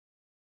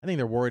I think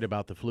they're worried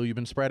about the flu you've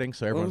been spreading,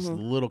 so everyone's a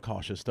little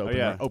cautious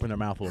to open their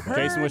mouth a little bit.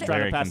 Jason was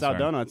trying to pass out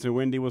donuts, and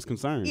Wendy was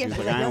concerned. Yeah, She's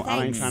like,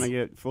 I ain't trying to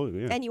get flu.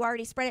 Yeah. And you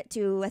already spread it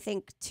to, I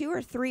think, 2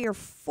 or 3 or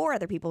 4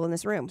 other people in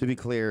this room. To be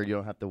clear, you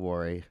don't have to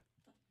worry.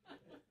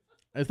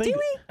 I think, Do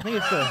we? I think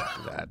it's the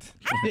That.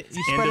 you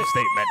spread it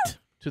statement.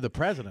 to the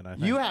president. I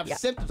think You have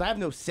symptoms. I have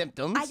no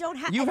symptoms. I don't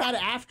have. You've had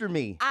it after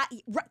me.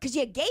 Because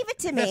you gave it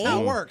to me. That's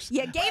how it works.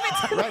 You gave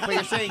it to me. Right, but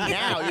you're saying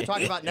now. You're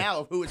talking about now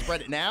of who would spread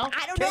it now.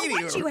 I don't Katie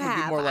know what you would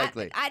have. Be more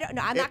likely. I don't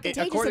know. I'm not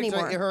contagious according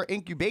anymore. to her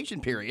incubation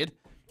period.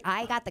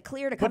 I got the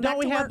clear to come But back don't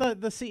we to have work.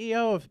 the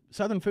CEO of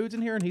Southern Foods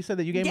in here, and he said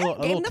that you gave him Yeah,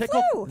 a little the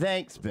tickle? flu.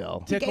 Thanks,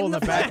 Bill. Tickle in the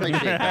Gave him back. the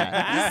Appreciate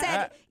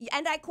that. He said,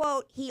 and I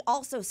quote, he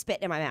also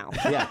spit in my mouth.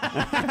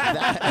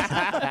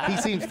 Yeah. He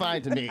seems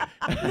fine to me.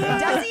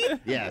 Does he?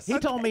 Yes. He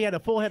told me he had a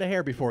full head of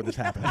hair before this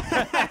happened. Look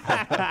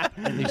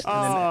what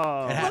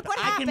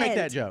I can make happened.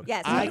 that joke.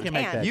 Yes, I you can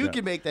make that You joke.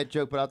 can make that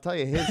joke, but I'll tell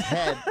you, his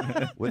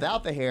head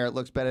without the hair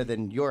looks better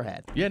than your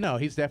head. Yeah, no,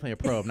 he's definitely a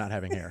pro of not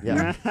having hair.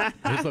 Yeah.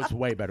 His looks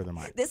way better than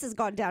mine. This has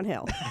gone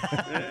downhill.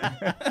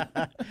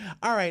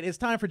 All right, it's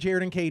time for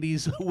Jared and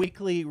Katie's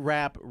weekly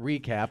rap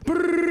recap.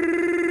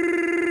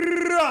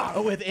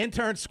 With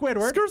intern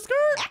Squidward,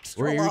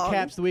 Extra where he long.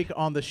 recaps the week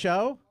on the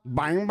show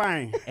Bang,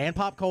 bang. and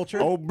pop culture.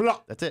 Oh, blah.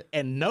 That's it.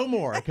 And no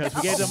more, because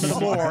we gave him the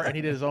more, and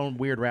he did his own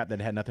weird rap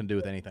that had nothing to do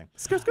with anything.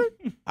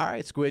 All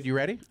right, Squid, you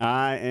ready?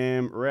 I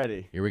am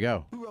ready. Here we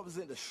go. You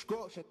represent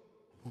destruction,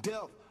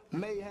 death,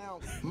 mayhem,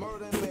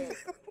 murder, and man.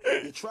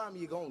 You try me,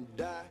 you're gonna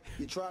die.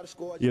 You try to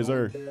score, Yes,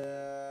 sir.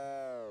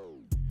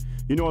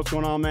 You know what's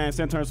going on, man? It's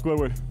intern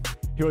Squidward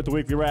here with the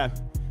weekly rap.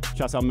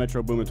 Shouts out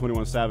Metro Boomin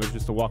 21 Savage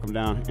just to walk him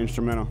down.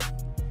 Instrumental.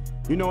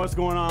 You know what's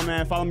going on,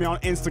 man? Follow me on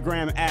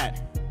Instagram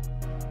at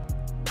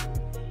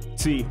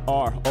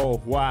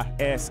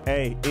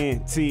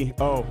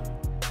TROYSANTOLLA.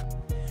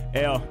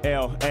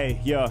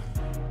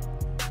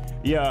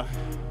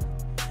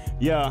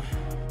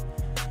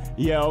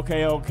 Yeah,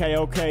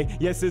 okay.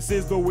 Yes, this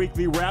is the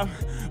weekly rap,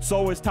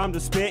 so it's time to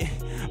spit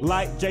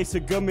like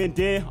Jason Goodman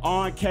did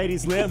on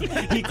Katie's lip.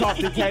 He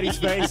coughed in Katie's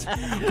face,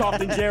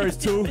 coughed in Jared's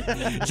too.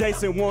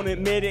 Jason won't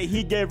admit it,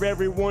 he gave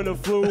everyone a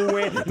flu.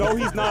 And no,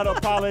 he's not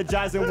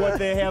apologizing, what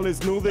the hell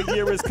is new? The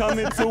year is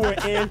coming to an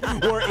end,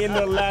 we're in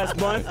the last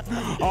month.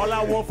 All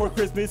I want for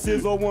Christmas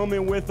is a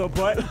woman with a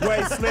butt,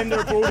 waist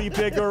slender, booty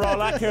bigger,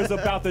 all I care's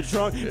about the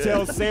trunk.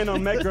 Tell Santa,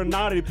 make her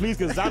naughty, please,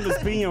 cause I'm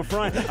just being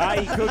front.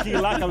 I eat cookie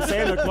like I'm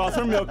Santa Claus,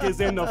 her milk is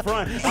in the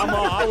front.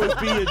 I'ma always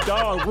be a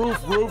dog, roof,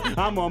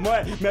 I'm a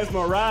mutt,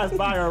 mesmerized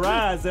by her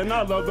eyes, and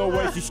I love the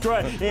way she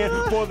strut. And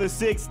for the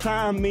 6th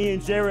time, me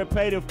and Jared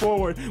paid it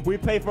forward. We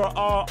paid for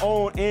our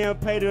own and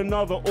paid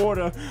another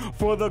order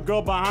for the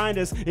girl behind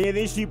us, and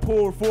then she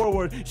pulled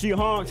forward. She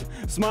honked,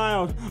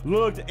 smiled,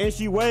 looked, and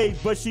she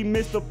waved, but she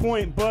missed the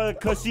point, but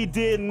cause she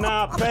did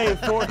not pay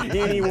for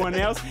anyone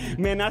else.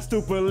 Man, that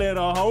stupid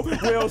little hoe.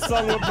 Will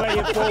someone play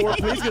it forward,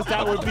 please, cause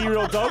that would be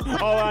real dope.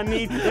 All I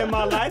need in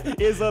my life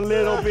is a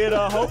little bit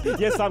of hope.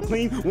 Yes, I'm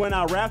clean when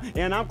I rap,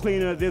 and I'm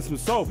cleaner than some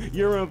soap.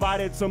 You're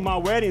invited to my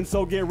wedding,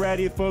 so get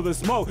ready for the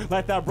smoke.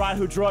 Like that bride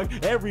who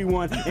drugged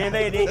everyone, and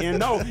they didn't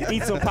know.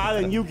 Eat some pie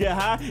and you get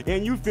high,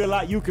 and you feel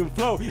like you can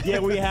float. Yeah,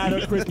 we had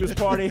a Christmas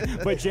party,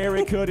 but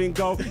Jared couldn't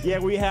go. Yeah,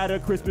 we had a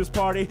Christmas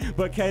party,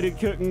 but Katie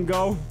couldn't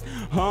go.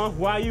 Huh?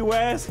 Why you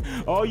ask?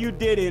 Oh, you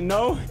didn't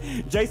know?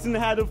 Jason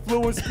had the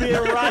flu and spit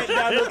right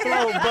down the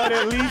throat, but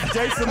at least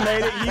Jason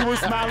made it. He was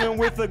smiling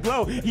with a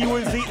glow. He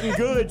was eating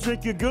good,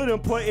 drinking good,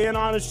 and putting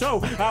on a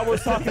show. I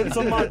was talking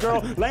to my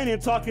girl Lane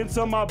and talking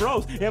to my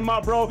bros, and my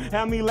bro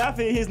had me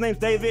laughing. His name's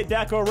David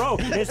Dakaro.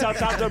 And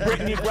shout out to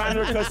Britney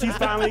Griner, cause she's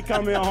finally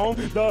coming home.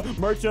 The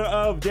merchant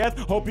of death,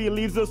 hope he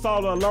leaves us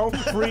all alone.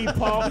 Free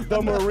Paul,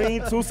 the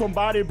Marine, to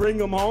somebody bring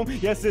him home.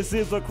 Yes, this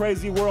is a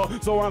crazy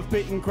world, so I'm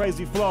spitting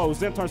crazy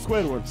flows. Intern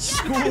Squidward.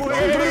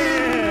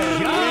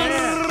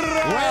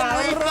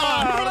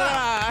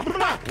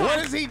 What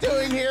is he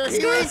doing here? He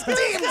redeems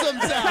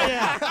himself.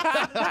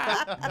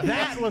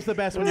 That was the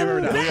best one you've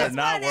ever done. We are Best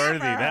not one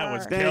worthy. ever. That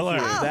was Thank killer.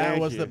 you. Oh. That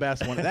Thank was you. the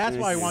best one. That's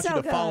why I want So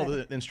you to follow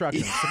good. the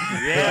instructions.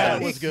 Yeah.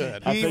 That was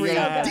good. He figured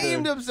I had to.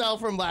 redeemed himself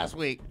from last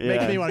week. Yeah.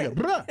 Making me want to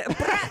go, bruh.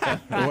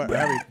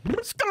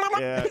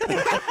 Yeah.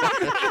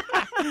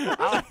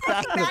 Wow.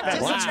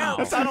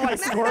 That sounded like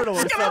Squirtle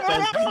or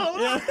something.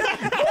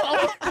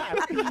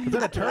 Is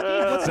that a turkey?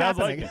 What's Sounds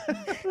happening?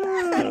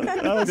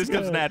 This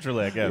comes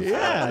naturally, I guess.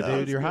 Yeah,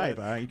 dude, you're hype.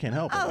 You can't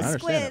help it. I Oh,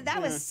 understand Squid, it.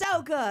 that was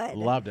so good.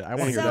 Loved it. I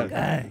want to hear So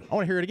that. good. I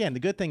want to hear it again. The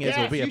good thing is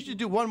it'll Yes, be you should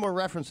do one more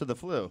reference to the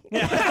flu.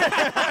 Get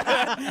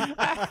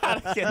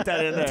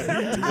that in there.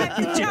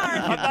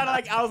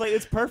 I was like,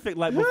 it's perfect.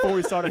 Like before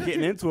we started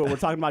getting into it, we're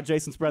talking about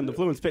Jason spreading the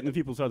flu and spitting in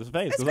people's other's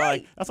face. That's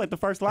Like, great. that's like the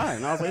first line.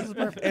 And I was like, this is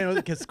perfect. and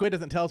because Squid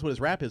doesn't tell us what his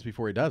rap is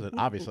before he does it,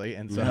 obviously,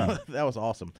 and so that was awesome.